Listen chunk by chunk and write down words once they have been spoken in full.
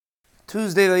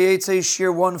Tuesday, Vayetzei,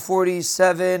 Shiur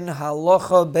 147,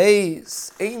 Halacha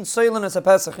Beis. Ein soilin as a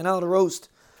Pesach, you're not to roast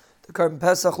the carbon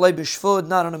Pesach, lei b'shvud,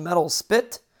 not on a metal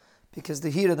spit, because the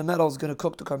heat of the metal is going to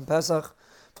cook the carbon Pesach.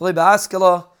 Lei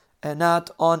b'askela, and not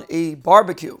on a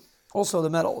barbecue. Also the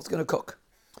metal is going to cook.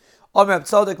 Omer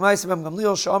Abtzadik, Ma'aseh B'Rab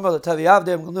Gamliel, Sh'amar l'Tevi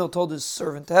Avdei, Gamliel told his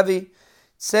servant Tevi,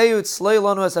 Tseyu tzlei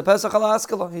lanu as a Pesach ala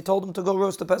askela. He told him to go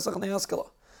roast the Pesach on the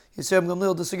askela. Yisrael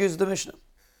Gamliel disagrees with the Mishnah.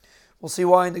 We'll see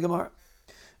why in the Gemara.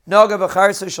 Naga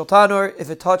b'charsa shel tanur, if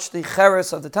it touched the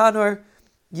cheres of the tanur,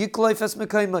 yikleif es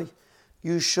mekaymai,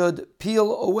 you should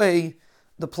peel away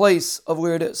the place of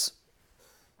where it is,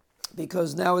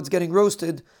 because now it's getting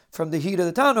roasted from the heat of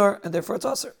the tanur, and therefore it's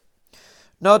aser.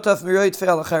 Notaf miroit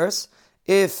fe'al cheres,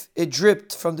 if it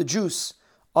dripped from the juice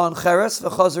on cheres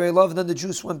v'chazer elav, then the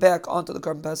juice went back onto the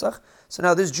carbon pesach. So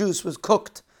now this juice was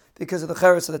cooked because of the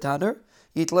cheres of the tanur.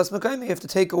 Yitles mekaymai, you have to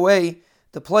take away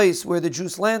the place where the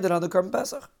juice landed on the carbon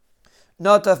pesach.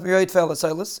 Notaf miroit fe'al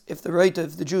silas, if the rate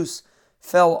of the juice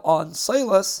fell on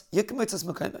silas, yikmitzas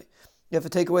mekaymai, you have to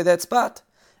take away that spot.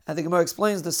 And the Gemara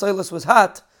explains the silas was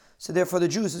hot, so therefore the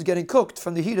juice is getting cooked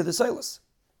from the heat of the silas.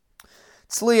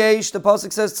 Tzli eish, the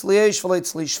pasuk says tzli eish, v'leit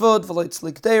tzli shvud, v'leit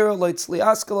tzli k'deira, leit tzli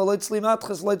askala, leit tzli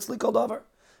matches, leit tzli kol davar.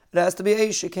 It has to be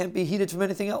eish, it can't be heated from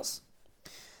anything else.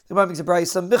 The Gemara makes a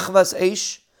brayso, michvas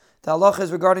eish, the halacha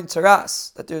is regarding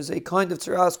tzaras, that there's a kind of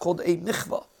tzaras called a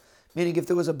michva, meaning if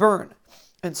there was a burn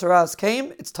and tzaras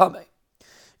came, it's tameh.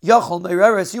 Yachol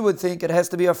meireres, you would think it has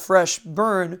to be a fresh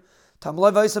burn.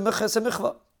 Tamlei vaysa miches a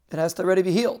michva, it has to already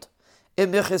be healed. If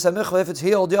miches a michva, if it's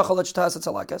healed, yachol l'shtas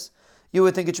etzalakas, you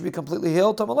would think it should be completely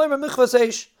healed. Tamlei michvas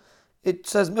eish, it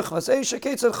says michvas eish,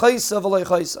 eketzer chaysa v'lei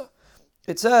chaysa.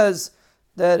 It says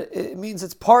that it means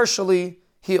it's partially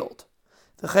healed.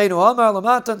 It has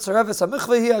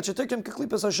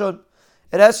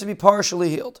to be partially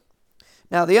healed.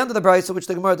 Now, the end of the brayso, which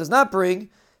the Gemara does not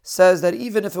bring, says that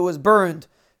even if it was burned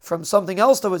from something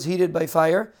else that was heated by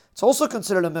fire, it's also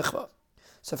considered a michvah.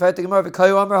 So,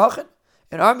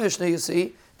 in our Mishnah, you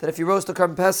see that if you roast the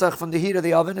carbon pesach from the heat of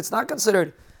the oven, it's not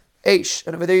considered eish.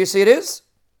 And over there, you see it is.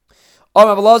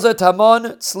 Abelazar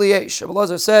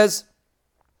says,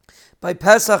 by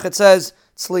Pesach, it says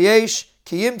tzli eish,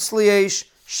 kiyim tzli eish,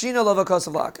 shina lavakas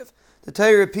of lakiv. The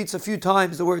Torah repeats a few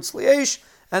times the word tzli eish,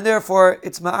 and therefore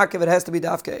it's ma'akiv, it has to be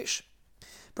dafka eish.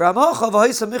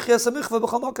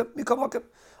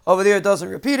 Over there it doesn't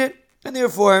repeat it, and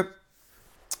therefore,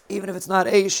 even if it's not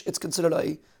eish, it's considered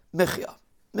a michva.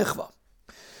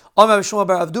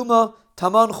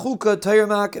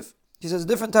 He says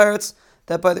different tarets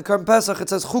that by the carbon pesach it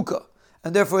says chuka,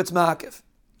 and therefore it's ma'akiv.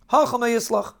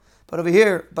 But over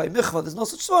here, by michva, there's no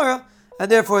such svara,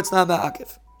 and therefore it's not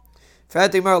ma'akiv.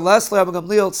 What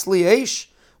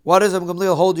does Rabbi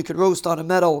Gamliel hold you could roast on a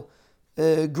metal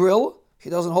grill? He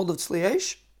doesn't hold of tzli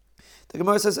eish. The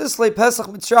Gemara says, Islay Pesach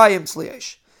Mitzrayim tzli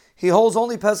eish. He holds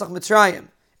only Pesach Mitzrayim.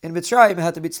 In Mitzrayim it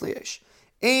had to be tzli eish.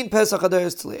 Ein Pesach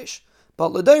Adaris tzli eish.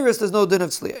 But L'dairis there's no din of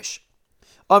tzli eish.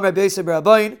 Amar Beisei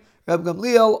B'Rabbain, Rabbi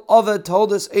Gamliel, Aved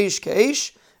told us eish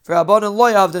ke'eish, V'Rabbanan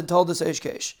Lo Yavdin told us eish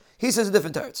ke'eish. He says a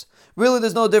different tarts. Really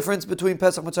there's no difference between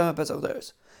Pesach Mitzrayim and Pesach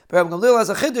Adaris. But Rabbi Gamliel has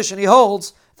a chiddush, and he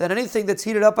holds that anything that's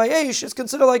heated up by eish is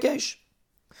considered like eish.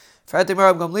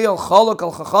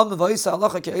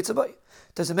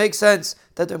 Does it make sense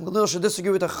that Rabbi Gamliel should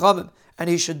disagree with the Chachamim and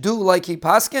he should do like he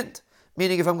paskint?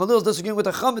 Meaning, if Rabbi Gamliel is disagreeing with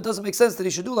the Chachamim, it doesn't make sense that he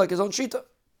should do like his own shita.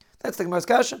 That's the Gemara's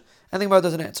kasha, and the Gemara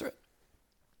doesn't answer it.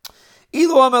 If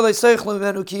the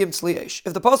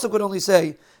pasuk would only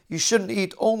say you shouldn't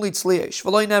eat only tzli eish,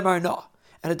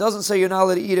 and it doesn't say you're not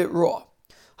allowed to eat it raw,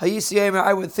 I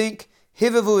would think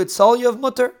hivavu itzalyav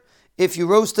mutter. If you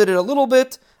roasted it a little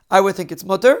bit, I would think it's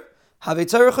mutter. No,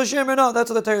 that's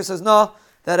what the Torah says. No,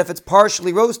 that if it's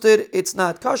partially roasted, it's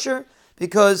not kosher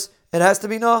because it has to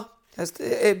be no.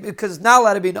 Because it's not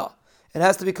allowed to be no. It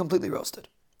has to be completely roasted.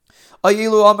 If it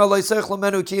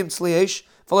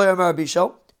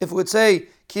would say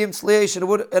kiyim tzli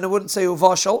and it wouldn't say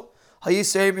uvashal,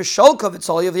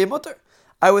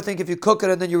 I would think if you cook it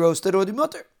and then you roast it, it would be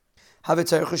mutter. That's what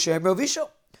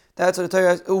the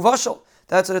Torah uvashal.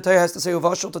 That's what the Torah has to say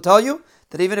uvashal to tell you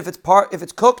that even if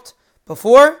it's cooked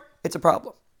before, it's a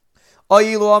problem. Let's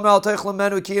say you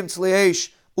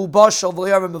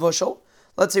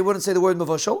wouldn't say the word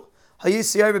mevushal.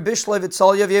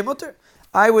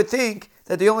 I would think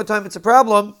that the only time it's a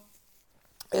problem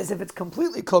is if it's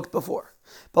completely cooked before.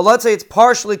 But let's say it's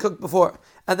partially cooked before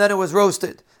and then it was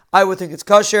roasted. I would think it's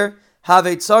kosher. That's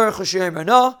what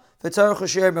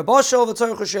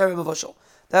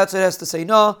it has to say,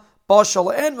 no,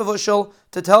 bashal and mevushal,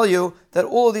 to tell you that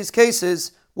all of these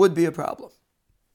cases would be a problem.